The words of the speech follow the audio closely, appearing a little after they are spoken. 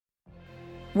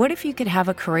What if you could have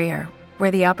a career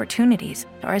where the opportunities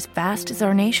are as vast as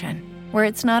our nation, where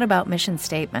it's not about mission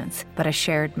statements, but a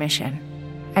shared mission?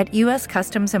 At U.S.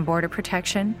 Customs and Border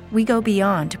Protection, we go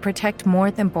beyond to protect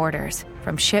more than borders.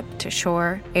 From ship to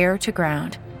shore, air to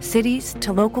ground, cities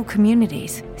to local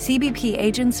communities, CBP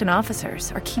agents and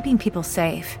officers are keeping people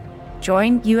safe.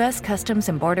 Join U.S. Customs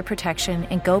and Border Protection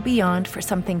and go beyond for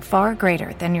something far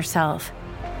greater than yourself.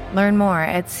 Learn more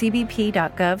at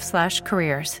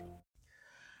cbp.gov/careers.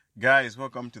 Guys,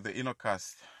 welcome to the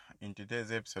InnoCast. In today's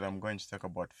episode, I'm going to talk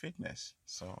about fitness.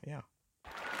 So, yeah.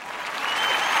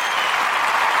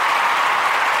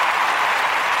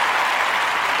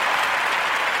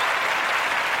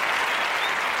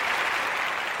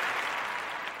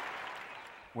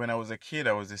 When I was a kid,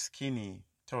 I was a skinny,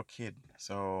 tall kid.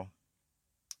 So,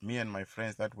 me and my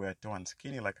friends that were tall and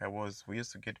skinny like I was, we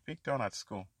used to get picked on at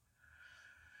school.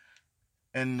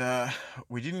 And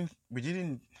we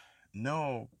didn't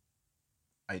know.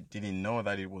 I didn't know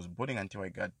that it was bullying until I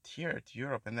got here to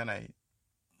Europe, and then I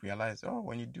realized, oh,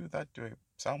 when you do that to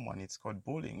someone, it's called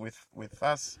bullying. With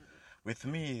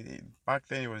me, back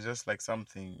then it was just like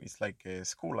something. It's like a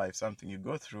school life, something you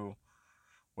go through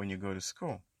when you go to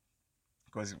school.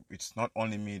 Because it's not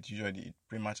only me; it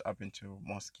pretty much happened to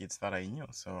most kids that I knew.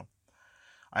 So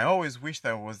I always wished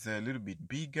I was a little bit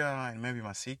bigger and maybe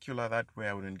muscular. That way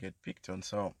I wouldn't get picked on.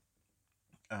 So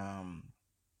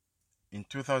in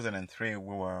 2003,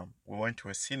 we went to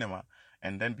a cinema,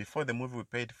 and then before the movie we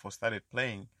paid for started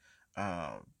playing,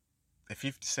 a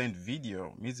 50 Cent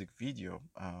music video,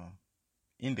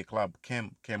 in the club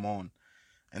came on,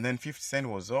 and then 50 Cent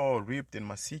was all ripped and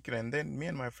muscular, and then me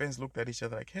and my friends looked at each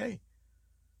other like, hey,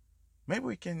 maybe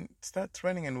we can start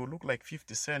training and we'll look like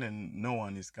 50 Cent, and no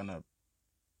one is gonna,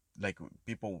 like,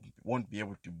 people won't be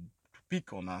able to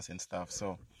pick on us and stuff.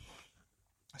 So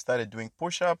I started doing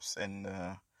push-ups, and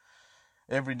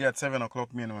every day at 7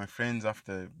 o'clock, me and my friends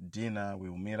after dinner, we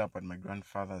will meet up at my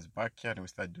grandfather's backyard and we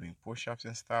start doing push-ups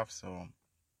and stuff. So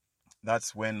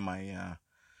that's when my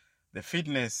the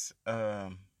fitness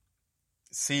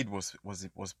seed was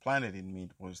planted in me.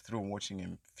 It was through watching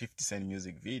a 50 Cent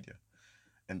music video.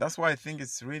 And that's why I think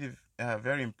it's really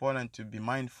very important to be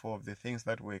mindful of the things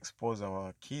that we expose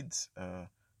our kids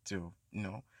to,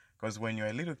 because when you're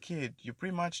a little kid, you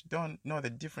pretty much don't know the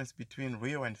difference between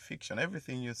real and fiction.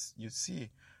 Everything you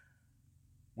see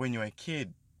when you're a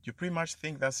kid, you pretty much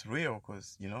think that's real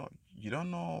because, you don't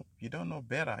know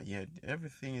better yet.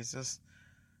 Everything is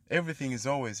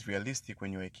always realistic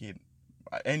when you're a kid.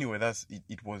 Anyway, it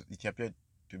appeared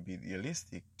to be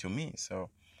realistic to me. So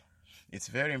it's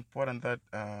very important that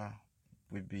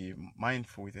we be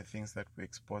mindful with the things that we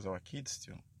expose our kids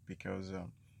to, because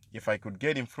if I could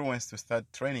get influenced to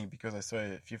start training because I saw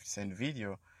a 50 Cent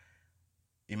video,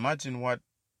 imagine what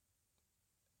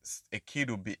a kid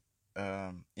would be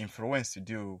influenced to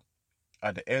do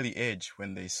at the early age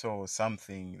when they saw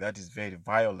something that is very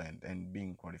violent and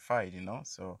being qualified,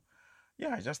 So,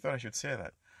 yeah, I just thought I should say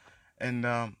that. And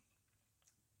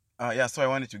so I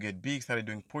wanted to get big, started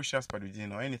doing push-ups, but we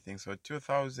didn't know anything. So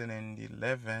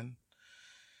 2011,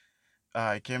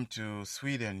 I came to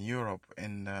Sweden, Europe,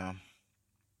 and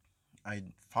I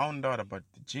found out about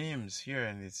the gyms here,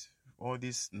 and it's all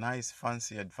this nice,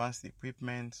 fancy, advanced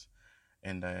equipment,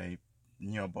 and I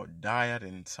knew about diet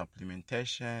and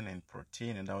supplementation and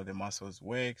protein and how the muscles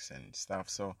works and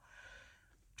stuff. So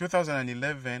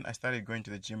 2011, I started going to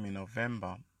the gym in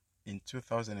November. In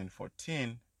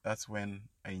 2014, that's when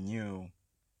I knew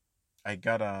I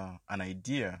got an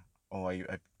idea, or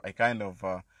I kind of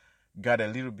got a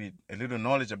little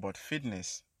knowledge about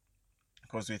fitness.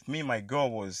 Because with me, my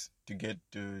goal was to get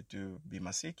to be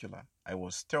muscular. I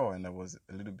was tall and I was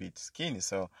a little bit skinny,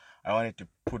 so I wanted to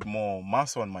put more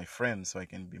muscle on my frame so I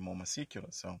can be more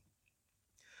muscular. So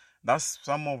that's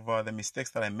some of the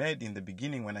mistakes that I made in the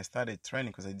beginning when I started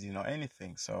training, because I didn't know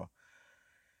anything. So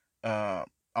I'll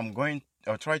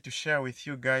try to share with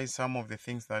you guys some of the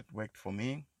things that worked for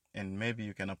me, and maybe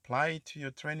you can apply it to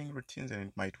your training routines and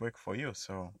it might work for you.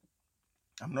 So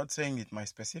I'm not saying it might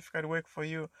specifically work for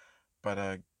you,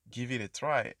 but give it a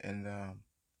try. And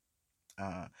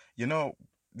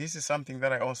this is something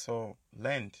that I also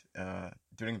learned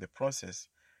during the process.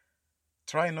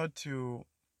 Try not to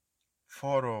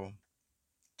follow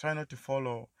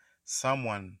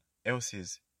someone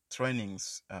else's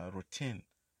trainings routine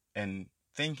and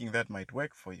thinking that might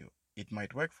work for you. It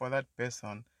might work for that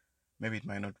person, maybe it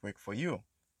might not work for you.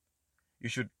 You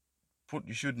should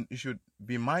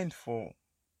be mindful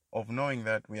of knowing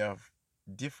that we have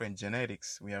different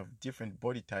genetics, we have different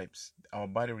body types, our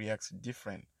body reacts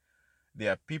different.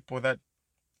 There are people that,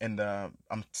 and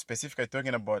I'm specifically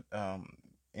talking about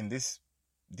in this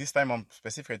this time I'm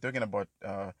specifically talking about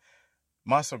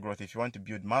muscle growth. If you want to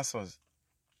build muscles,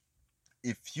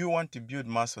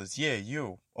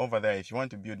 you over there, if you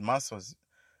want to build muscles,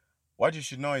 what you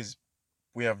should know is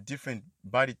we have different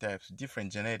body types,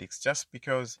 different genetics. Just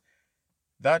because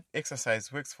that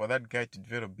exercise works for that guy to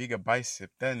develop bigger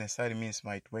biceps, that necessarily means it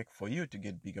might work for you to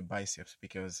get bigger biceps,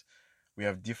 because we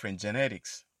have different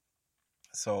genetics.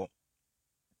 So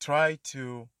try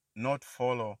to not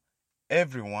follow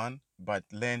everyone, but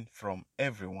learn from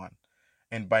everyone.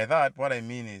 And by that, what I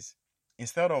mean is,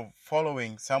 instead of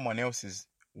following someone else's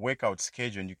workout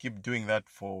schedule and you keep doing that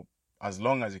for as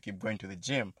long as you keep going to the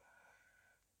gym,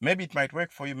 maybe it might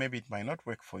work for you, maybe it might not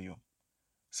work for you.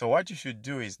 So what you should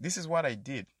do is, this is what I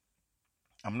did.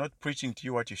 I'm not preaching to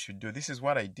you what you should do. This is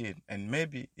what I did, and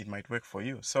maybe it might work for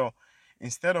you. So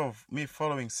instead of me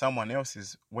following someone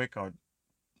else's workout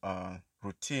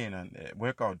routine and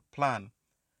workout plan,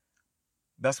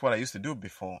 that's what I used to do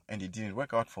before, and it didn't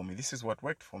work out for me. This is what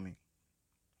worked for me.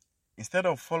 Instead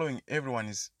of following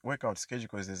everyone's workout schedule,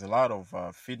 because there's a lot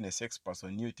of fitness experts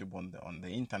on YouTube, on the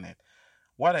internet,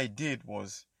 what I did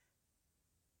was,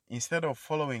 instead of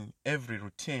following every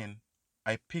routine,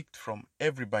 I picked from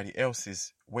everybody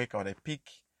else's workout.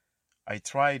 I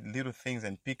tried little things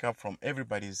and pick up from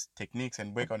everybody's techniques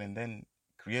and workout, and then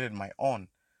created my own,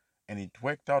 and it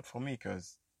worked out for me.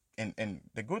 And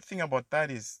the good thing about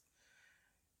that is,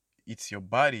 it's your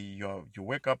body. You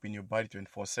wake up in your body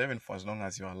 24/7 for as long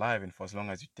as you're alive and for as long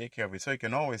as you take care of it. So you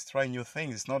can always try new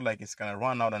things. It's not like it's gonna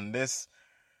run out unless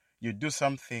you do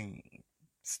something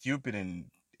stupid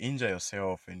and injure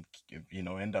yourself and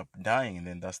end up dying, and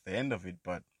then that's the end of it.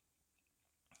 But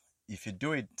if you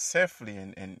do it safely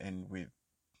and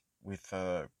with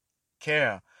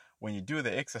care, when you do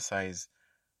the exercise,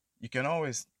 you can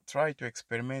always try to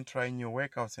experiment, try new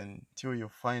workouts until you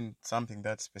find something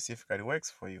that specifically works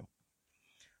for you.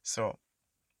 So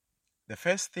the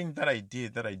first thing that I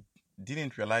did that I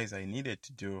didn't realize I needed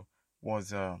to do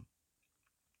was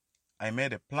I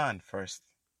made a plan first.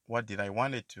 What did I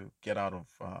wanted to get out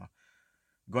of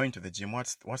going to the gym?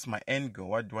 What's my end goal?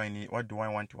 What do I need? What do I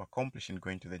want to accomplish in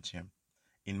going to the gym?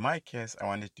 In my case, I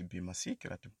wanted to be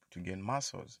muscular, to gain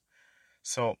muscles.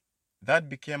 So that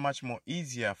became much more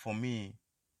easier for me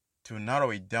to narrow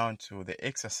it down to the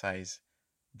exercise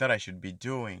that I should be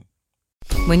doing.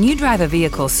 When you drive a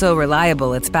vehicle so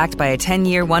reliable it's backed by a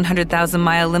 10-year,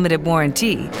 100,000-mile limited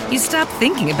warranty, you stop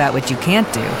thinking about what you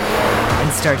can't do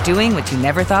and start doing what you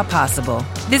never thought possible.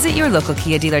 Visit your local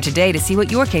Kia dealer today to see what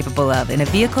you're capable of in a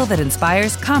vehicle that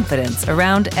inspires confidence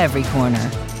around every corner.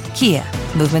 Kia,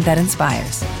 movement that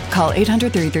inspires. Call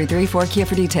 800-333-4KIA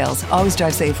for details. Always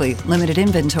drive safely. Limited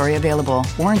inventory available.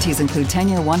 Warranties include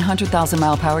 10-year,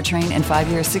 100,000-mile powertrain and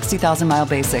 5-year, 60,000-mile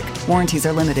basic. Warranties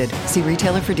are limited. See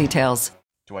retailer for details.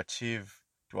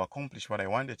 To accomplish what I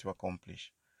wanted to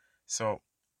accomplish. So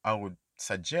I would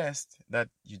suggest that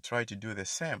you try to do the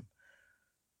same.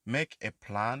 Make a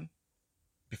plan.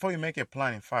 Before you make a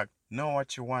plan, in fact, know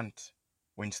what you want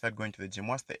when you start going to the gym.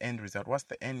 What's the end result? What's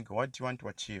the end goal? What do you want to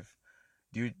achieve?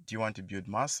 Do you want to build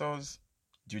muscles?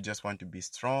 Do you just want to be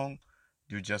strong?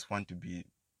 Do you just want to be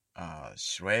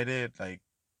shredded, like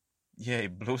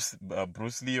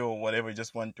Bruce Lee or whatever? You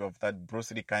just want to have that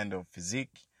Bruce Lee kind of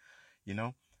physique,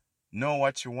 Know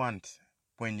what you want.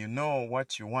 When you know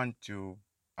what you want to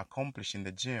accomplish in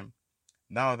the gym,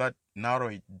 now that narrow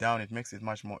it down, it makes it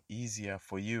much more easier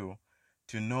for you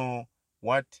to know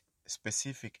what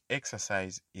specific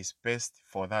exercise is best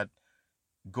for that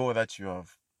goal that you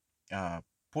have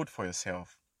put for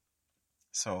yourself.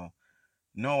 So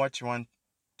know what you want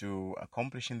to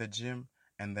accomplish in the gym,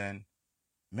 and then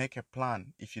make a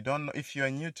plan. If you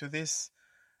are new to this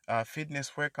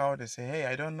fitness workout and say, hey,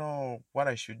 I don't know what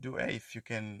I should do. Hey, if you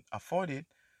can afford it,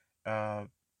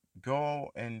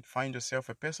 go and find yourself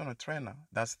a personal trainer.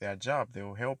 That's their job. They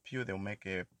will help you. They'll make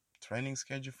a training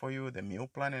schedule for you, the meal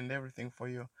plan and everything for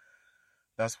you.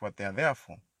 That's what they're there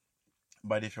for.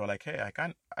 But if you're like, hey,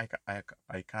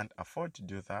 I can't afford to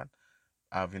do that.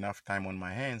 I have enough time on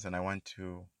my hands and I want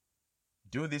to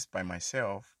do this by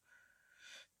myself,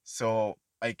 so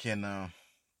I can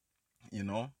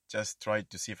just try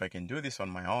to see if I can do this on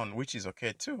my own, which is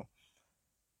okay too.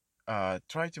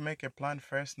 Try to make a plan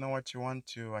first. Know what you want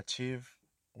to achieve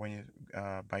when you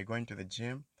by going to the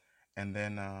gym, and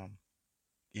then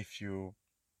if you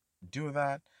do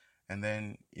that, and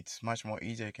then it's much more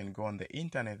easier. You can go on the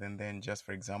internet and then just,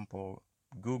 for example,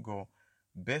 Google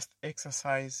best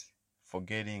exercise for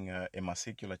getting a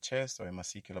muscular chest or a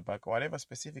muscular back or whatever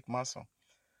specific muscle.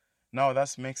 Now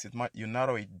that makes it you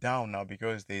narrow it down now,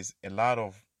 because there's a lot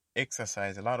of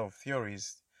exercise, a lot of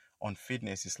theories on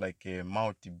fitness is like a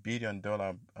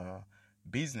multi-billion-dollar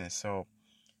business. So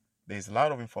there's a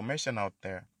lot of information out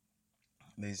there.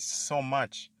 There's so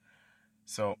much.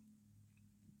 So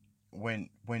when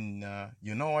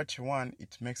you know what you want,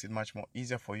 it makes it much more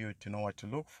easier for you to know what to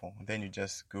look for. Then you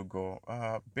just Google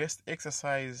best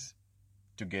exercise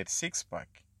to get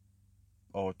six-pack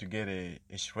or to get a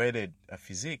shredded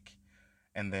physique,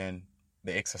 and then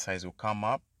the exercise will come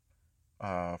up.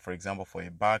 For example, for a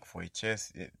back, for a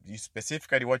chest, you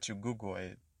specifically what you Google,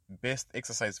 a best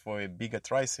exercise for a bigger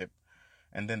tricep,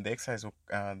 and then the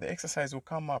exercise will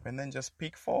come up, and then just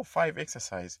pick 4 or 5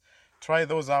 exercises, try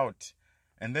those out,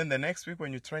 and then the next week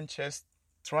when you train chest,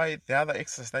 try the other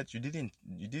exercise that you didn't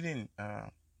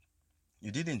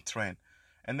train,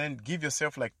 and then give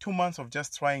yourself like 2 months of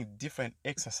just trying different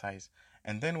exercise,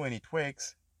 and then when it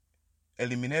works,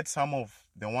 eliminate some of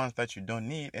the ones that you don't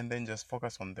need, and then just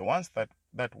focus on the ones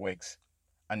that works,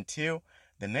 until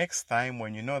the next time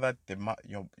when you know that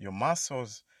your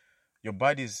muscles, your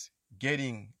body's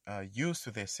getting used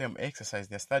to the same exercise,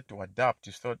 they start to adapt.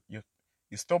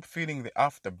 You stop feeling the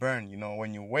afterburn.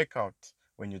 When you work out,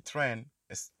 when you train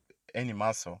any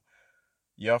muscle,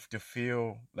 you have to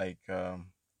feel like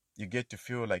you get to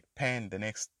feel like pain the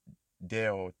next day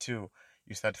or two.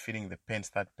 You start feeling the pain,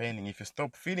 start paining. If you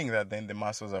stop feeling that, then the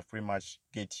muscles are pretty much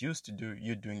get used to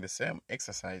you doing the same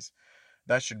exercise.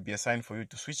 That should be a sign for you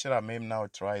to switch it up. Maybe now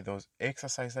try those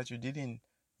exercises that you didn't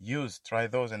use. Try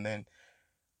those and then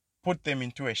put them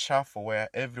into a shuffle where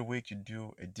every week you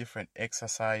do a different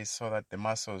exercise, so that the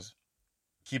muscles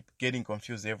keep getting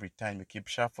confused every time you keep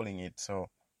shuffling it, so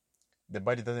the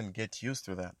body doesn't get used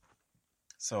to that.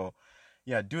 So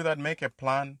yeah, do that. Make a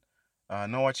plan.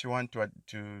 Know what you want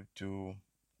to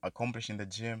accomplish in the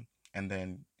gym, and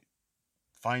then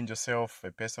find yourself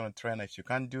a personal trainer. If you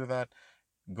can't do that,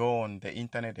 go on the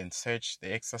internet and search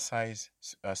the exercise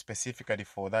specifically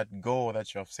for that goal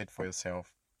that you have set for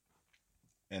yourself.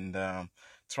 And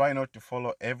try not to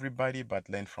follow everybody, but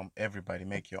learn from everybody.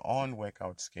 Make your own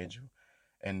workout schedule.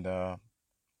 And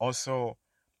also,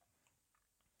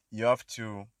 you have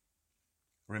to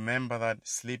remember that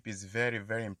sleep is very,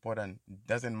 very important. It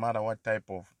doesn't matter what type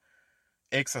of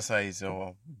exercise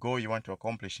or goal you want to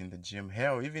accomplish in the gym.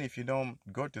 Hell, even if you don't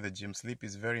go to the gym, sleep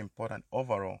is very important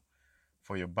overall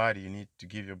for your body. You need to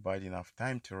give your body enough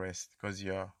time to rest, because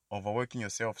you're overworking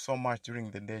yourself so much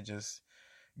during the day, just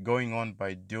going on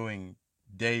by doing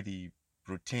daily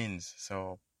routines.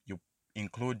 So you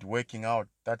include working out,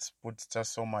 that puts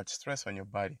just so much stress on your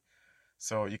body.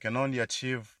 So you can only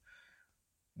achieve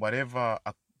whatever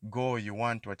goal you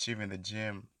want to achieve in the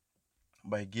gym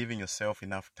by giving yourself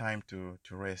enough time to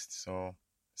rest. So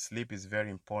sleep is very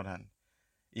important.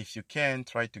 If you can,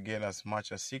 try to get as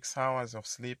much as 6 hours of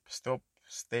sleep. Stop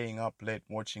staying up late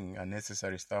watching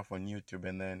unnecessary stuff on YouTube,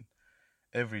 and then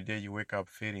every day you wake up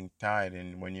feeling tired,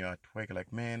 and when you're at work,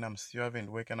 like, man, I'm still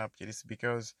haven't woken up yet. It's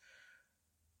because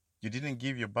you didn't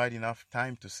give your body enough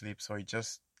time to sleep, so it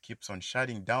just keeps on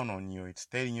shutting down on you. It's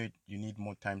telling you you need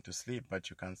more time to sleep, but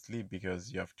you can't sleep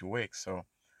because you have to wake. So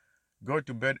go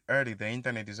to bed early. The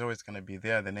internet is always going to be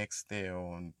there the next day,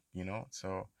 or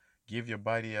so give your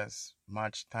body as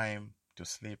much time to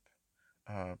sleep,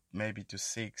 maybe to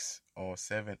 6 or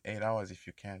 7, 8 hours if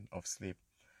you can of sleep.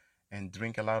 And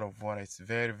drink a lot of water. It's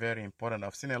very, very important.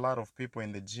 I've seen a lot of people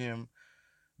in the gym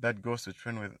that goes to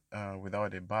train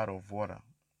without a bottle of water.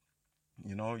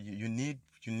 You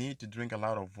need to drink a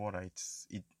lot of water.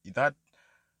 That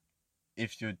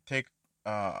if you take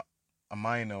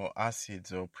amino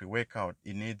acids or pre-workout,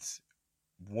 it needs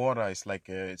water. It's like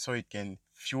so it can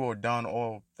fuel down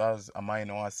all those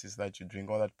amino acids that you drink,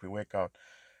 all that pre-workout,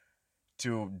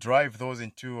 to drive those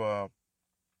into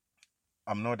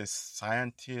I'm not a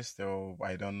scientist, or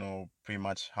I don't know pretty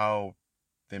much how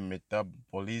the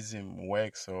metabolism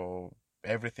works or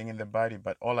everything in the body,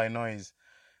 but all I know is,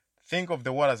 think of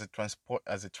the water as a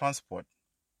transport.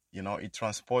 It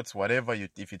transports whatever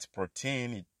if it's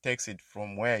protein, it takes it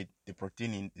from where the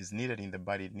protein is needed in the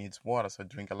body. It needs water, so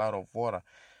drink a lot of water.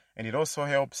 And it also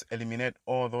helps eliminate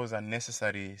all those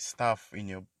unnecessary stuff in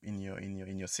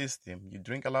your system. You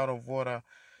drink a lot of water,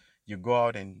 you go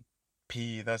out and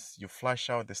pee, you flush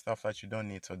out the stuff that you don't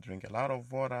need. So drink a lot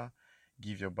of water,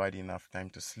 give your body enough time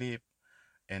to sleep,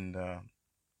 and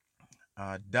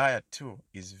diet too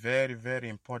is very, very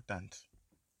important.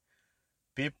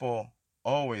 People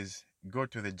always go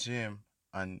to the gym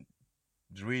and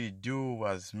really do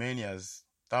as many as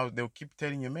they'll keep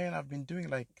telling you, man, I've been doing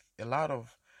like a lot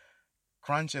of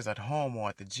crunches at home or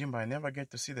at the gym, but I never get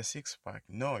to see the six-pack.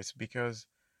 No, it's because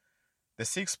the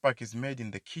six-pack is made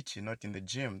in the kitchen, not in the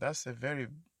gym. That's a very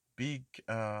big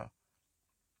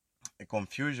a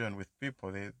confusion with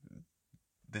people.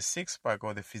 The six pack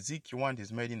or the physique you want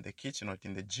is made in the kitchen, not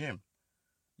in the gym.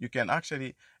 You can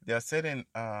actually, there are certain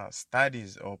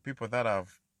studies or people that have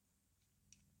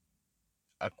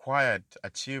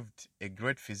achieved a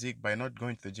great physique by not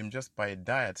going to the gym, just by a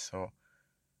diet. So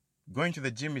going to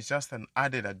the gym is just an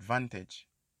added advantage.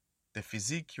 The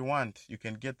physique you want, you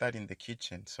can get that in the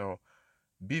kitchen. So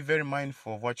be very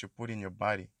mindful of what you put in your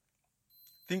body.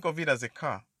 Think of it as a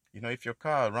car. If your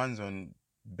car runs on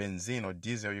benzene or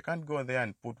diesel, you can't go there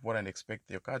and put water and expect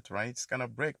your car to run. It's gonna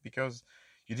break because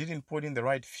you didn't put in the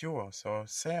right fuel. So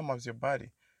same as your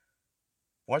body.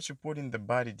 What you put in the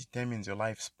body determines your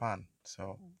lifespan.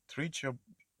 So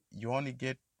you only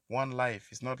get one life.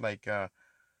 It's not like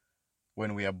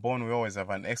when we are born, we always have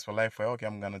an extra life where, okay,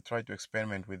 I'm going to try to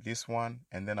experiment with this one,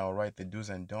 and then I'll write the do's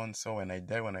and don'ts. So when I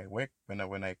die, when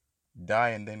I die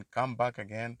and then come back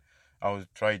again, I'll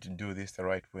try to do this the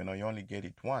right way. You only get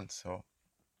it once. So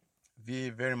be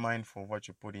very mindful of what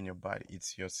you put in your body.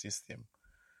 It's your system.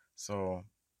 So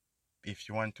if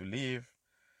you want to live,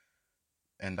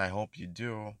 and I hope you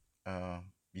do,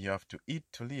 you have to eat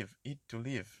to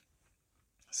live.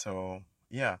 So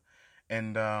yeah.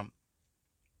 And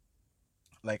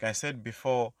like I said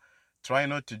before, try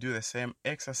not to do the same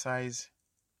exercise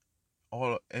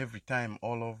every time,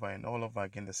 all over and all over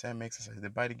again, the same exercise. The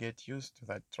body gets used to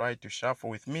that. Try to shuffle.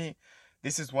 With me,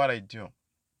 this is what I do.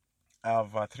 I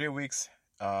have 3 weeks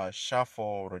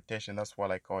shuffle rotation. That's what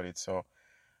I call it. So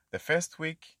the first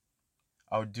week,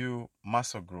 I'll do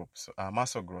muscle growth.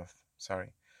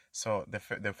 Sorry. So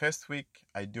the first week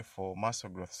I do for muscle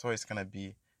growth. So it's gonna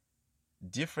be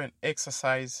different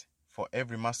exercise for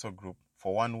every muscle group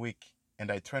for 1 week,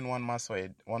 and I train one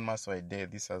muscle a day.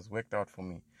 This has worked out for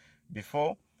me.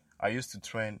 Before, I used to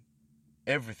train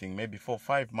everything, maybe 4 or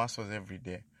 5 muscles every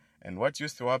day. And what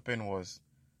used to happen was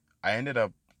I ended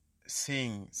up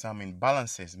seeing some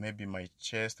imbalances. Maybe my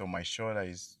chest or my shoulder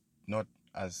is not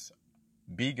as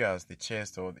big as the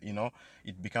chest, or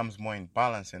it becomes more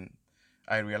imbalanced. And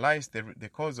I realized the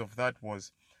cause of that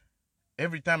was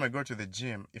every time I go to the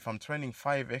gym, if I'm training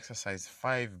 5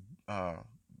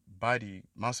 body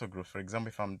muscle groups, for example,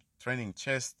 if I'm training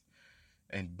chest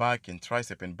and back and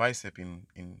tricep and bicep in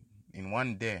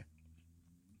one day,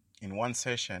 in one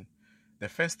session, the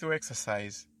first 2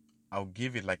 exercises I'll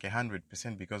give it like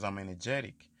 100% because I'm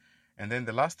energetic, and then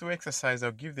the last 2 exercises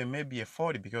I'll give them maybe a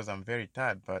 40 because I'm very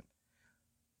tired. But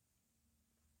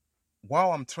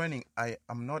while I'm training,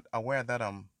 I'm not aware that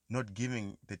I'm not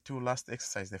giving the 2 last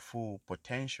exercises the full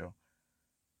potential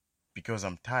because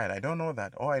I'm tired. I don't know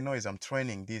that. All I know is I'm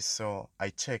training this, so I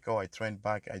check, I trained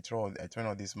back, I train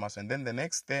all these muscles, and then the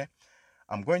next day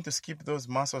I'm going to skip those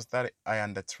muscles that I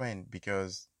undertrained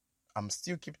because I'm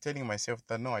still keep telling myself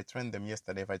that no, I trained them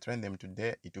yesterday. If I train them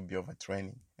today, it will be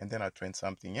overtraining, and then I'll train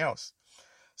something else.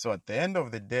 So at the end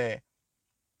of the day,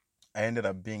 I ended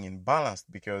up being imbalanced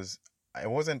because I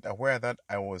wasn't aware that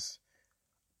I was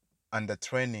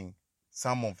undertraining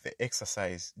some of the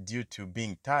exercise due to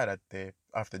being tired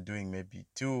after doing maybe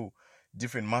 2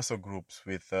 different muscle groups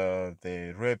with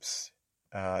the reps,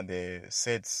 the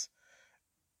sets,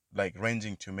 like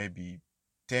ranging to maybe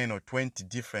 10 or 20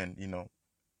 different,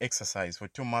 exercise for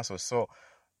 2 muscles. So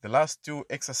the last 2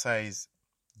 exercise,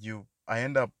 I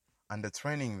end up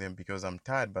undertraining them because I'm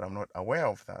tired, but I'm not aware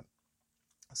of that.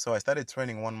 So I started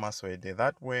training 1 muscle a day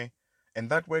that way. And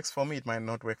that works for me. It might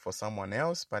not work for someone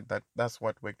else, but that's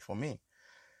what worked for me.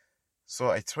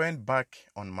 So I trained back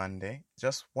on Monday,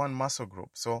 just 1 muscle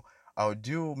group. So I'll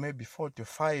do maybe 4 to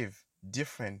 5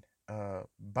 different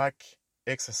back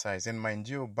exercise. And mind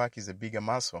you, back is a bigger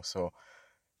muscle. So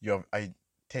I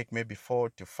take maybe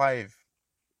 4 to 5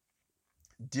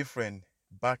 different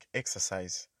back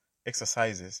exercises.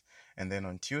 And then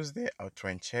on Tuesday, I'll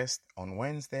train chest. On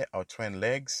Wednesday, I'll train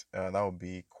legs. That will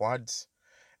be quads.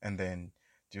 And then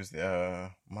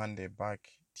Monday back,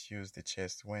 Tuesday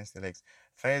chest, Wednesday legs.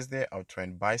 Thursday I'll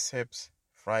train biceps.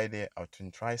 Friday I'll train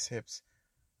triceps.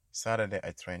 Saturday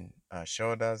I train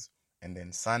shoulders, and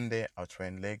then Sunday I'll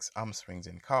train legs, hamstrings,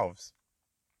 and calves.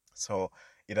 So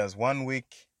it has 1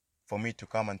 week for me to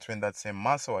come and train that same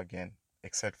muscle again,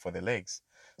 except for the legs.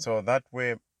 So that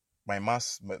way,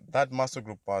 that muscle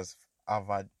group I've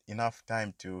had enough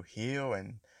time to heal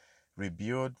and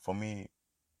rebuild for me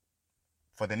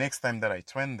for the next time that I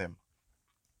train them.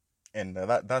 And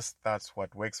that's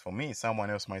what works for me. Someone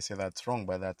else might say that's wrong,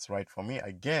 but that's right for me.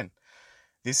 Again,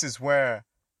 this is where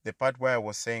the part where I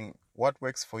was saying what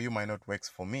works for you might not work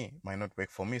for me.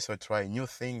 So try new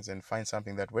things and find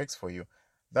something that works for you.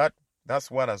 That's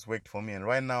what has worked for me. And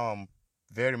right now I'm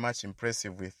very much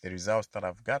impressive with the results that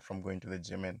I've got from going to the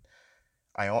gym. And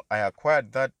I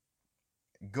acquired that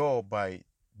go by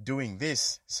doing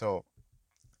this. So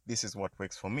this is what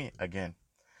works for me again.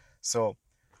 So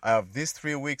I have these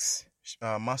 3 weeks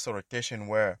muscle rotation,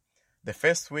 where the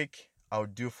first week I'll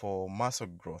do for muscle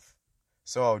growth.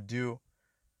 So I'll do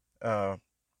 4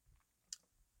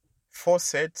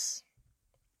 sets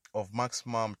of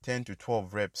maximum 10 to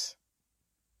 12 reps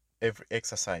every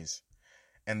exercise.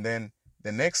 And then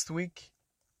the next week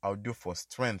I'll do for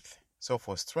strength. So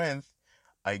for strength,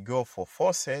 I go for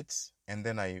 4 sets, and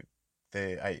then I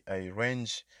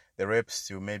range the reps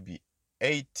to maybe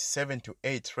 7 to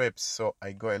 8 reps. So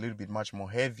I go a little bit much more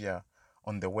heavier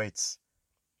on the weights.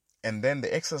 And then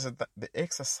the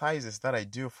exercises that I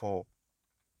do for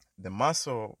the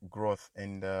muscle growth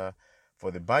and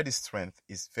for the body strength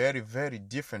is very, very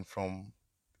different from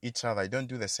each other. I don't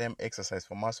do the same exercise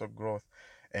for muscle growth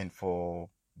and for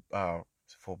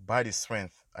body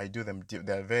strength. I do them.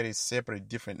 They are very separate,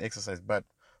 different exercises, but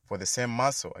for the same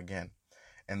muscle again.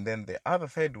 And then the other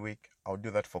third week, I'll do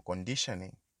that for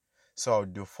conditioning. So I'll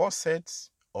do 4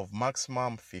 sets of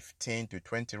maximum 15 to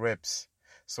 20 reps.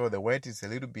 So the weight is a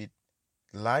little bit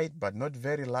light, but not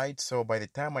very light. So by the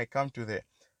time I come to the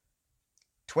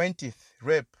 20th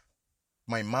rep,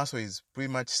 my muscle is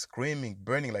pretty much screaming,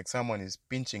 burning, like someone is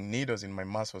pinching needles in my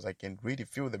muscles. I can really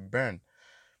feel the burn.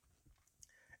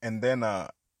 And then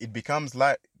it becomes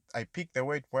like I pick the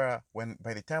weight where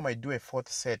by the time I do a 4th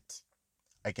set,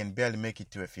 I can barely make it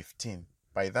to a 15.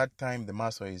 By that time, the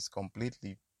muscle is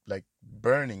completely like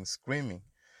burning, screaming.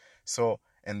 So,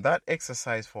 and that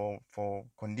exercise for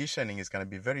conditioning is going to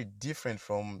be very different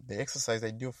from the exercise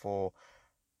I do for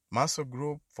muscle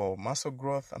growth,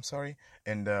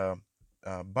 and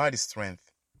body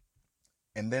strength.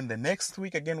 And then the next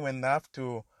week again, when I have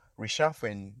to reshuffle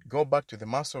and go back to the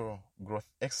muscle growth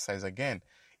exercise again,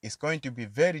 it's going to be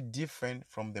very different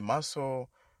from the muscle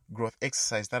growth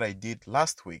exercise that I did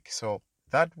last week. So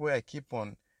that way I keep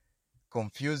on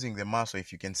confusing the muscle,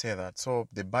 if you can say that. So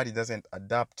the body doesn't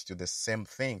adapt to the same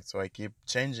thing. So I keep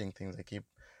changing things. I keep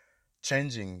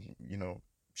changing,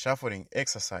 shuffling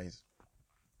exercise.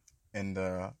 And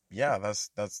that's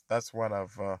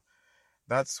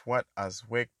what has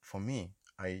worked for me.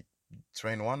 I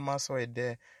train one muscle a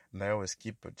day, and I always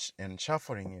keep it and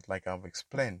shuffling it, like I've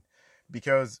explained,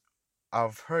 because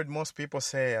I've heard most people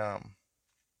say,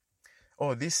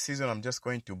 this season I'm just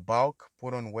going to bulk,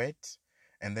 put on weight,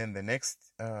 and then the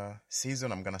next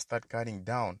season I'm going to start cutting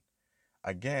down.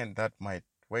 Again, that might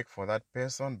work for that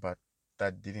person, but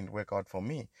that didn't work out for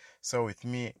me. So with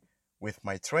me, with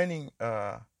my training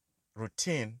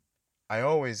routine, I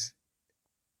always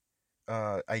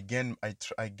I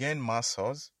gain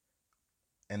muscles,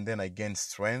 and then I gain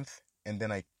strength, and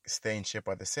then I stay in shape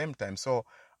at the same time. So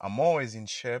I'm always in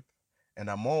shape, and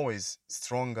I'm always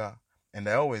stronger, and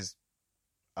I always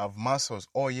have muscles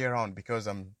all year round, because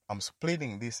I'm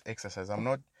splitting this exercise. I'm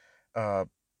not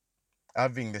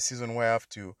having the season where I have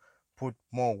to put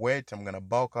more weight. I'm gonna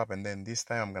bulk up, and then this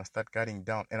time I'm gonna start cutting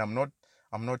down. And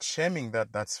I'm not shaming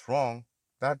that. That's wrong.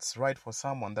 That's right for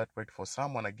someone. That worked for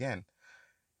someone. Again,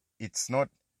 it's not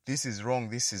this is wrong,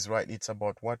 this is right. It's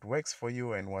about what works for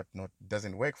you and what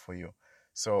doesn't work for you.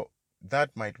 So that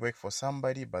might work for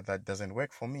somebody, but that doesn't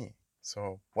work for me.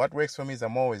 So what works for me is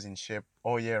I'm always in shape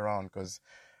all year round, because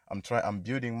I'm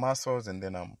building muscles, and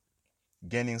then I'm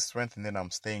gaining strength, and then I'm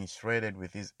staying shredded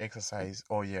with this exercise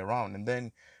all year round. And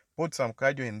then put some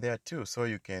cardio in there too, so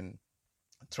you can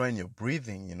train your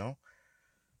breathing,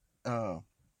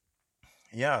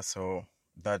 so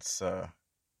that's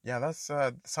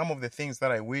some of the things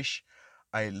that I wish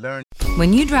I learned.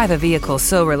 When you drive a vehicle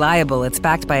so reliable it's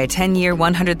backed by a 10-year,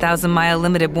 100,000-mile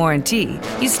limited warranty,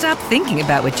 you stop thinking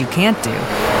about what you can't do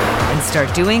and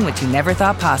start doing what you never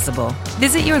thought possible.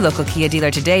 Visit your local Kia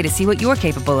dealer today to see what you're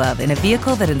capable of in a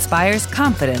vehicle that inspires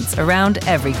confidence around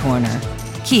every corner.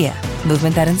 Kia,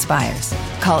 movement that inspires.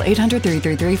 Call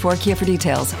 800-333-4KIA for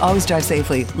details. Always drive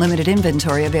safely. Limited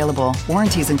inventory available.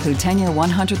 Warranties include 10-year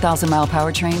 100,000-mile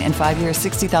powertrain and 5-year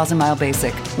 60,000-mile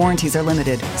basic. Warranties are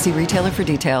limited. See retailer for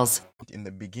details. In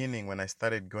the beginning, when I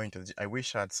started going to the gym, I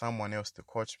wish I had someone else to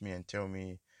coach me and tell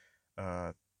me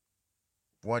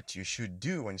what you should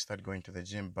do when you start going to the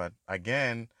gym. But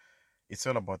again, it's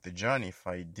all about the journey. If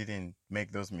I didn't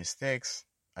make those mistakes,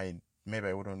 maybe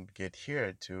I wouldn't get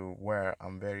here to where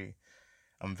I'm very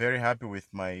happy with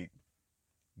my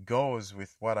goals,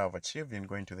 with what I've achieved in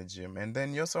going to the gym. And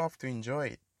then you also have to enjoy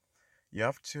it. You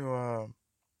have to,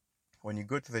 when you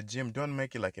go to the gym, don't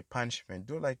make it like a punishment.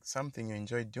 Do like something you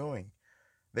enjoy doing.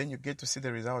 Then you get to see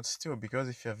the results too. Because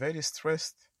if you're very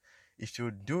stressed, if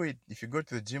you go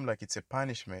to the gym like it's a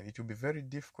punishment, it will be very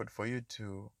difficult for you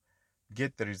to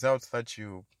get the results that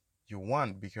you you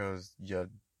want, because you're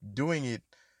doing it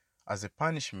as a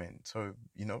punishment. So,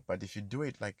 but if you do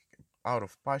it like out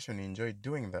of passion, you enjoy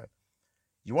doing that,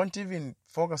 you won't even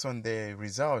focus on the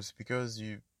results because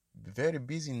you're very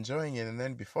busy enjoying it. And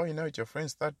then before you know it, your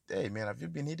friends start, hey man, have you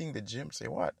been hitting the gym? Say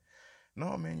what?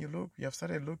 No man, you have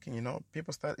started looking,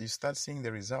 you start seeing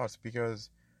the results because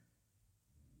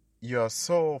you are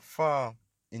so far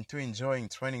into enjoying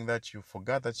training that you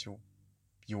forgot that you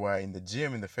were in the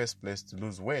gym in the first place to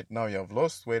lose weight. Now you have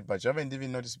lost weight, but you haven't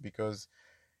even noticed because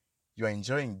you are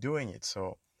enjoying doing it.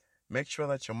 So make sure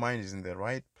that your mind is in the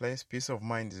right place. Peace of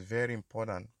mind is very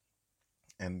important.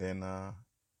 And then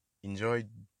enjoy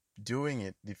doing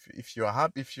it. If you're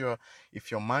happy, if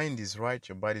your mind is right,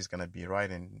 your body is gonna be right,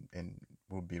 and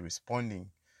will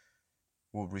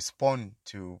respond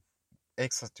to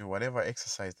whatever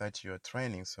exercise that you're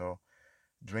training. So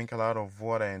drink a lot of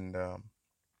water, and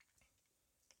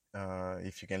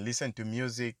if you can listen to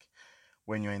music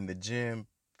when you're in the gym,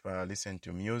 listen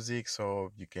to music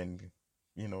so you can,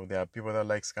 there are people that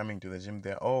likes coming to the gym.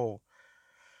 Their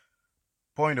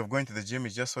point of going to the gym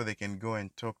is just so they can go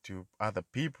and talk to other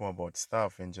people about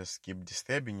stuff and just keep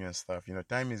disturbing you and stuff.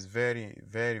 Time is very,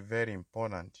 very, very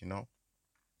important,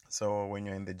 So when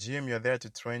you're in the gym, you're there to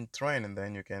train, and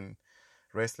then you can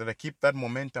rest. Keep that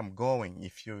momentum going.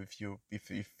 If you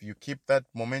keep that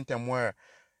momentum where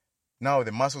now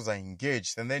the muscles are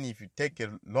engaged, and then if you take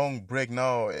a long break,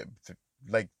 now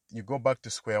like you go back to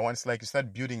square one. It's like you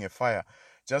start building a fire.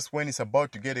 Just when it's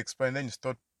about to get exploded, then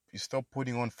you stop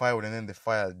putting on firewood, and then the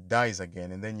fire dies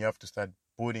again, and then you have to start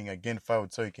putting again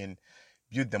firewood so you can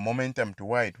build the momentum to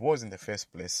where it was in the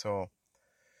first place. So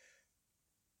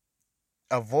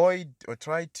avoid or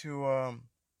try to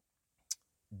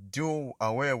do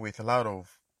away with a lot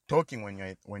of talking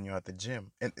when you're at the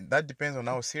gym, and that depends on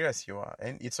how serious you are.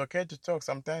 And it's okay to talk.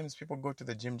 Sometimes people go to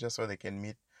the gym just so they can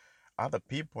meet other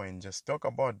people and just talk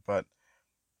about, but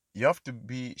you have to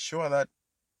be sure that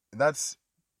that's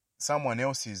someone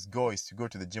else's goal is to go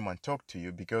to the gym and talk to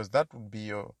you, because that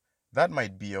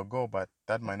might be your goal, but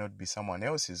that might not be someone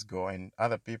else's goal. And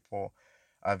other people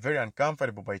are very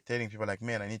uncomfortable by telling people like,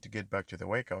 man, I need to get back to the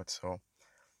workout. So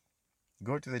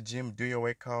go to the gym, do your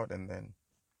workout, and then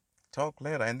talk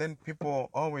later. And then people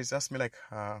always ask me like,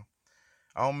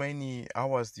 how many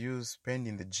hours do you spend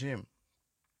in the gym?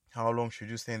 How long should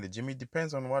you stay in the gym? It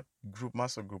depends on what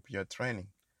muscle group you're training.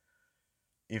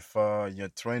 If you're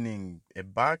training a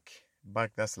back,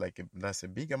 that's a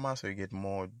bigger muscle, you get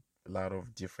a lot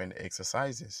of different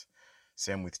exercises.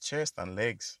 Same with chest and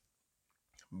legs,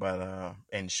 but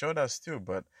and shoulders too.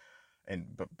 But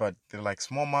they're like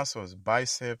small muscles,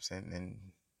 biceps, and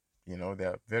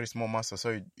they're very small muscles.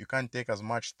 So you can't take as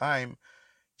much time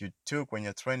you took when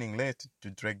you're training late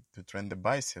to train the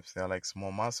biceps. They're like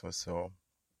small muscles. So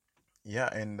yeah,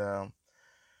 and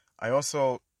I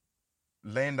also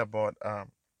learned about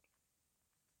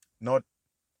not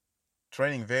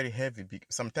training very heavy,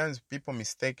 because sometimes people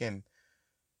mistaken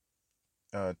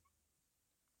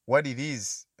what it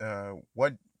is,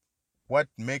 what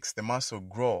makes the muscle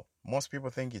grow. Most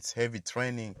people think it's heavy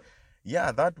training.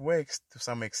 Yeah, that works to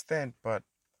some extent, but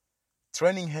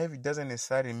training heavy doesn't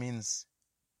necessarily means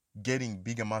getting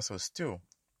bigger muscles too.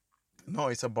 No,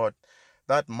 it's about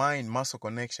that mind-muscle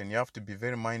connection. You have to be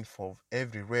very mindful of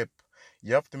every rep.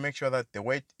 You have to make sure that the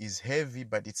weight is heavy,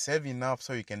 but it's heavy enough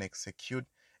so you can execute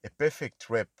a perfect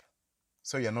rep.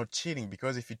 So you're not cheating,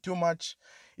 because if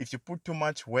you put too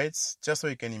much weights just so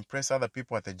you can impress other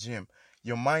people at the gym,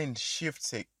 your mind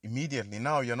shifts immediately.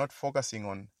 Now you're not focusing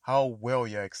on how well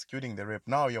you're executing the rep.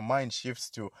 Now your mind shifts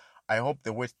to, I hope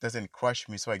the weight doesn't crush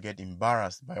me so I get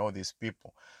embarrassed by all these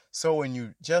people. So when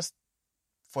you just,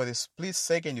 for the split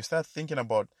second, you start thinking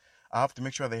about, I have to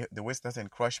make sure the weight doesn't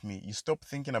crush me. You stop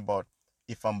thinking about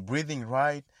if I'm breathing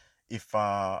right, if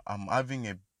I'm having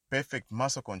a perfect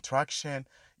muscle contraction,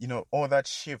 all that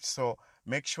shifts. So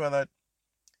make sure that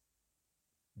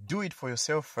do it for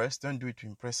yourself first. Don't do it to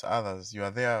impress others. You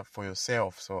are there for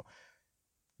yourself. So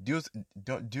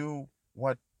don't do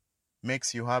what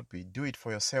makes you happy. Do it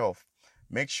for yourself.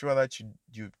 Make sure that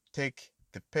you take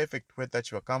the perfect weight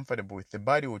that you are comfortable with. The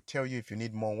body will tell you if you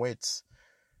need more weights.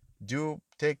 Do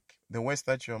take the weights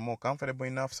that you are more comfortable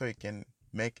enough so you can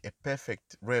make a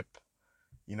perfect rep.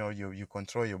 You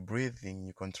control your breathing,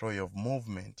 you control your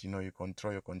movement, you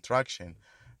control your contraction.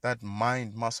 That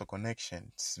mind-muscle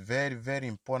connection, it's very, very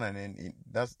important, and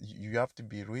you have to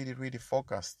be really, really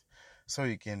focused so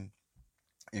you can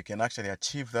actually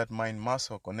achieve that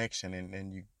mind-muscle connection,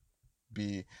 and you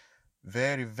be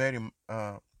very, very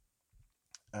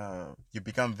you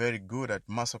become very good at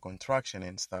muscle contraction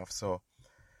and stuff. So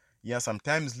yeah,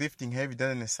 sometimes lifting heavy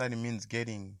doesn't necessarily means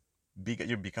getting bigger,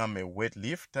 you become a weight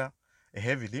lifter, a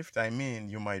heavy lifter. I mean,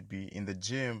 you might be in the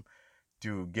gym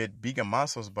to get bigger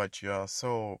muscles, but you are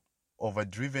so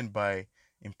overdriven by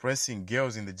impressing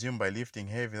girls in the gym by lifting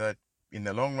heavy that in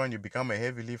the long run you become a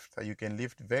heavy lifter. You can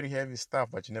lift very heavy stuff,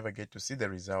 but you never get to see the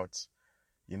results,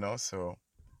 So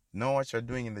know what you're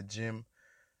doing in the gym,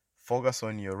 focus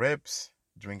on your reps,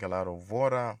 drink a lot of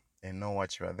water, and know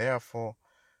what you are there for,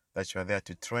 that you are there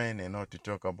to train and not to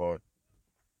talk about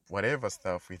whatever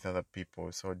stuff with other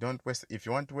people. So don't waste. If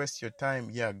you want to waste your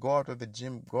time, go out of the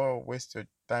gym, go waste your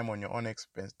time on your own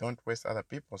expense. Don't waste other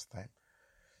people's time.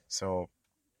 So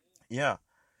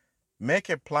make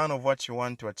a plan of what you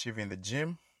want to achieve in the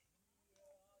gym.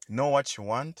 Know what you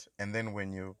want, and then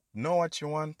when you know what you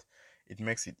want, it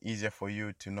makes it easier for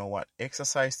you to know what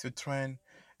exercise to train,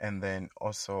 and then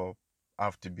also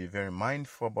have to be very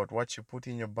mindful about what you put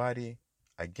in your body.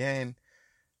 Again,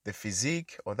 the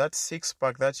physique or that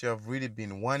six-pack that you have really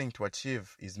been wanting to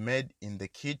achieve is made in the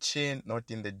kitchen, not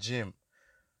in the gym.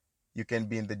 You can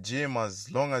be in the gym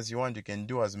as long as you want. You can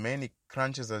do as many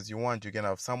crunches as you want. You can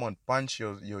have someone punch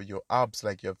your abs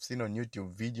like you have seen on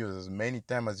YouTube videos as many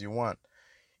times as you want.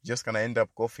 You're just going to end up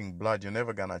coughing blood. You're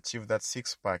never going to achieve that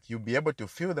six-pack. You'll be able to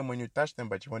feel them when you touch them,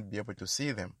 but you won't be able to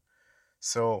see them.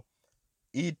 So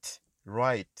eat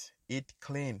right, eat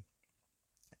clean,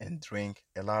 and drink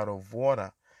a lot of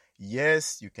water.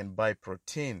 Yes, you can buy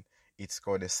protein. It's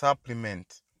called a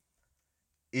supplement.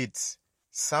 It's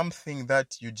something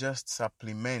that you just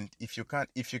supplement. If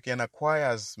you can acquire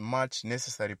as much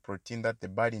necessary protein that the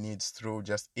body needs through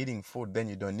just eating food, then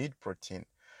you don't need protein.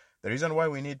 The reason why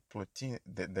we need protein,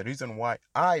 the reason why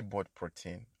I bought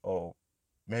protein, or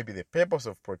maybe the purpose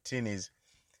of protein, is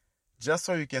just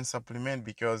so you can supplement,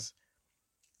 because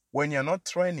when you're not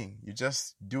training, you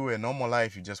just do a normal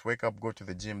life, you just wake up, go to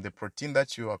the gym, the protein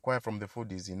that you acquire from the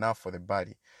food is enough for the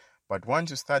body. But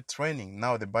once you start training,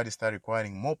 now the body starts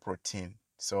requiring more protein.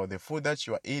 So the food that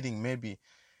you are eating, maybe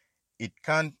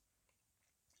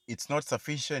it's not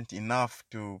sufficient enough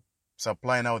to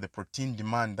supply now the protein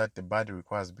demand that the body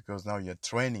requires, because now you're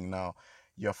training. Now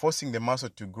you're forcing the muscle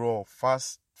to grow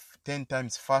fast, 10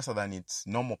 times faster than its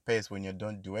normal pace when you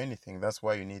don't do anything. That's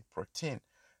why you need protein.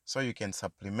 So you can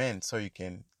supplement, so you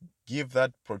can give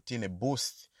that protein a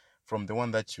boost from the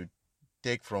one that you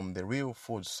take from the real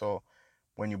food. So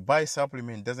when you buy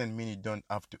supplement, it doesn't mean you don't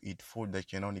have to eat food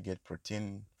that you can only get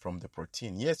protein from the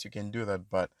protein. Yes, you can do that,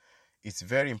 but it's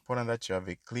very important that you have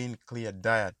a clean, clear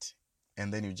diet,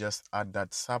 and then you just add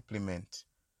that supplement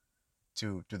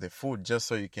to the food, just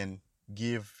so you can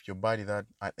give your body that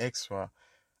an extra.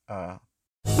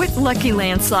 With Lucky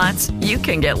Land Slots, you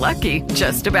can get lucky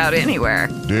just about anywhere.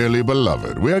 Dearly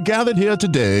beloved, we are gathered here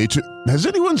today to... Has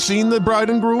anyone seen the bride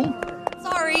and groom?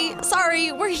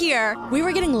 Sorry, we're here. We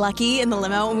were getting lucky in the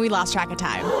limo and we lost track of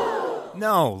time.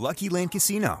 No, Lucky Land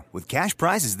Casino, with cash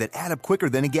prizes that add up quicker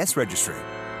than a guest registry.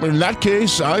 In that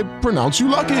case, I pronounce you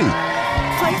lucky.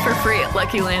 Play for free at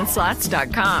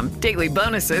LuckyLandSlots.com. Daily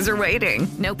bonuses are waiting.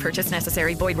 No purchase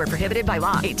necessary. Void where prohibited by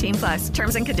law. 18+.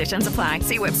 Terms and conditions apply.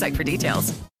 See website for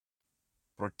details.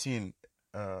 Protein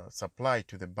supply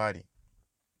to the body.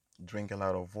 Drink a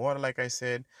lot of water, like I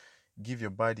said. Give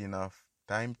your body enough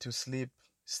time to sleep.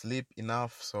 Sleep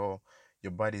enough so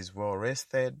your body is well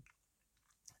rested.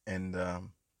 And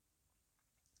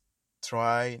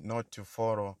try not to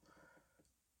follow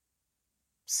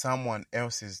someone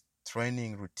else's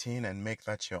training routine and make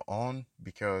that your own,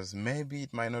 because maybe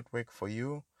it might not work for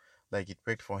you like it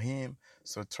worked for him.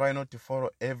 So try not to follow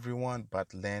everyone,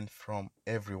 but learn from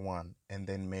everyone and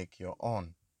then make your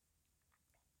own.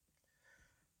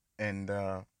 And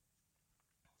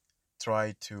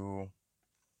try to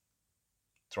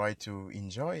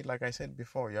enjoy it. Like I said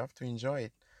before, you have to enjoy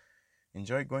it.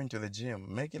 Enjoy going to the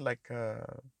gym. Make it like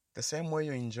the same way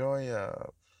you enjoy,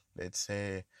 let's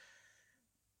say,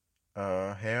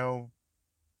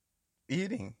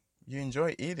 eating. You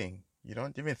enjoy eating. You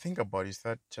don't even think about it. You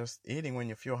start just eating when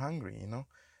you feel hungry,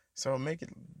 So make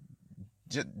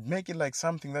it like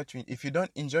something that if you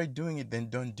don't enjoy doing it, then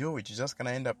don't do it. You're just going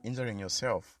to end up injuring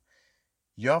yourself.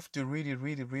 You have to really,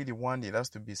 really, really want it. It has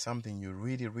to be something you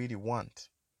really, really want.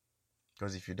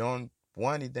 Because if you don't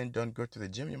want it, then don't go to the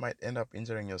gym. You might end up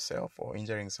injuring yourself or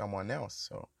injuring someone else.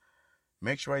 So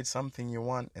make sure it's something you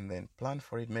want and then plan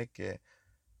for it. Make a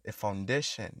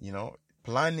foundation.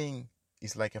 Planning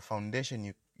is like a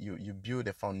foundation. You build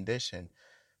a foundation.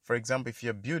 For example, if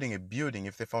you're building a building,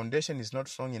 if the foundation is not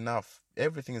strong enough,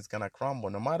 everything is going to crumble.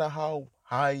 No matter how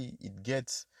high it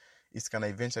gets, it's going to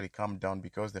eventually come down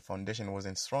because the foundation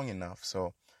wasn't strong enough.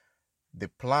 So the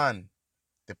plan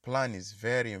is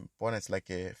very important. It's like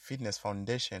a fitness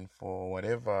foundation for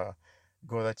whatever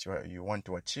goal that you want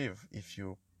to achieve. If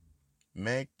you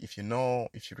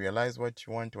realize what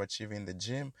you want to achieve in the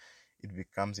gym, it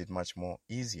becomes much more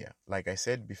easier. Like I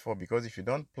said before, because if you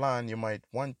don't plan, you might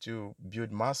want to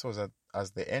build muscles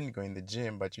as the end goal in the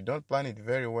gym, but you don't plan it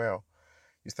very well.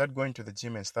 You start going to the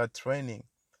gym and start training,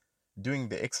 doing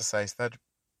the exercise that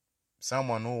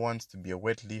someone who wants to be a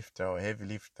weightlifter or heavy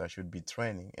lifter should be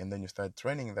training, and then you start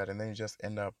training that, and then you just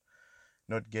end up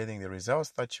not getting the results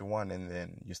that you want, and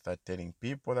then you start telling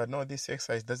people that no, this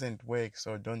exercise doesn't work,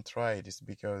 so don't try it. It's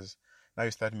because now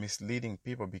you start misleading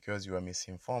people because you are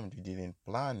misinformed. You didn't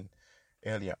plan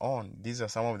earlier on. These are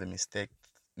some of the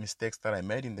mistakes that I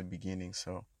made in the beginning.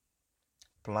 So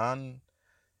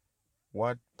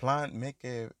make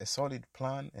a solid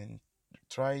plan and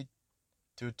try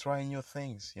new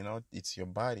things. It's your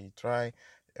body. Try,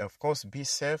 of course, be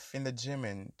safe in the gym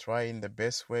and try in the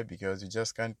best way, because you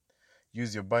just can't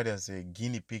use your body as a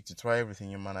guinea pig to try everything.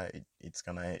 You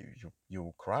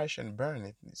will crash and burn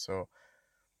it. So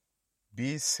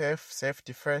be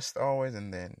safety first always,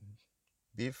 and then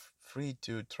be free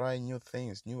to try new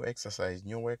things, new exercise,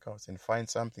 new workouts, and find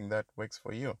something that works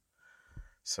for you.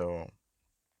 So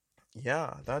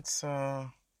yeah, that's I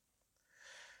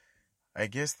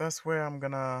guess that's where I'm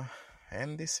gonna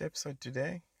end this episode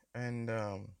today, and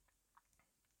I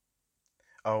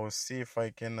will see if I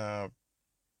can have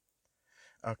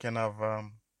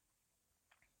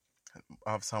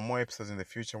some more episodes in the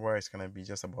future where it's gonna be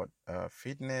just about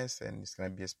fitness, and it's gonna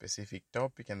be a specific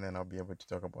topic, and then I'll be able to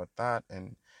talk about that.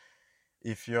 And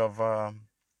if you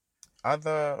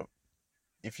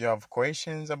have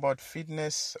questions about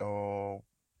fitness, or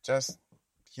just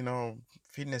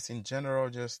fitness in general,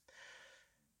 just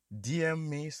DM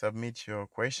me, submit your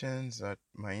questions at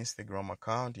my Instagram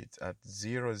account. It's at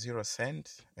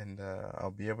 00cent, and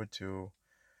I'll be able to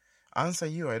answer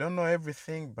you. I don't know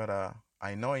everything, but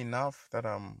I know enough that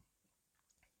I'm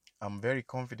very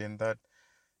confident that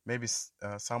maybe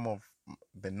some of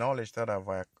the knowledge that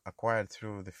I've acquired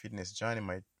through the fitness journey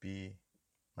might be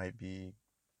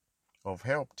of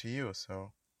help to you.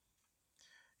 So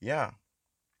yeah,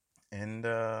 and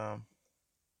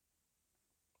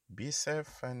be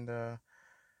safe and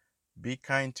be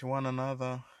kind to one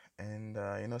another. And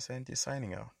Innocent is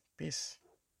signing out. Peace.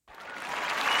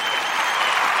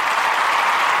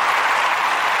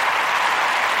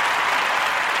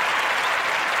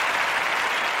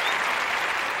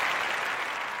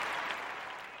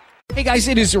 Hey guys,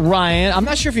 it is Ryan. I'm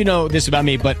not sure if you know this about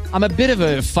me, but I'm a bit of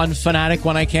a fun fanatic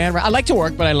when I can. I like to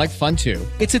work, but I like fun too.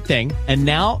 It's a thing. And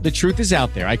now the truth is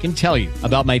out there. I can tell you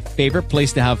about my favorite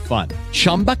place to have fun.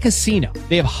 Chumba Casino.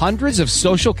 They have hundreds of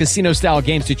social casino style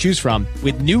games to choose from,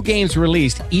 with new games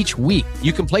released each week.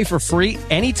 You can play for free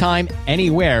anytime,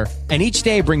 anywhere. And each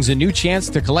day brings a new chance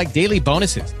to collect daily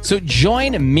bonuses. So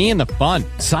join me in the fun.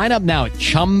 Sign up now at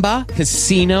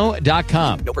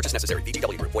ChumbaCasino.com. No purchase necessary.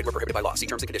 VGW Group. Void where prohibited by law. See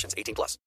terms and conditions. 18+.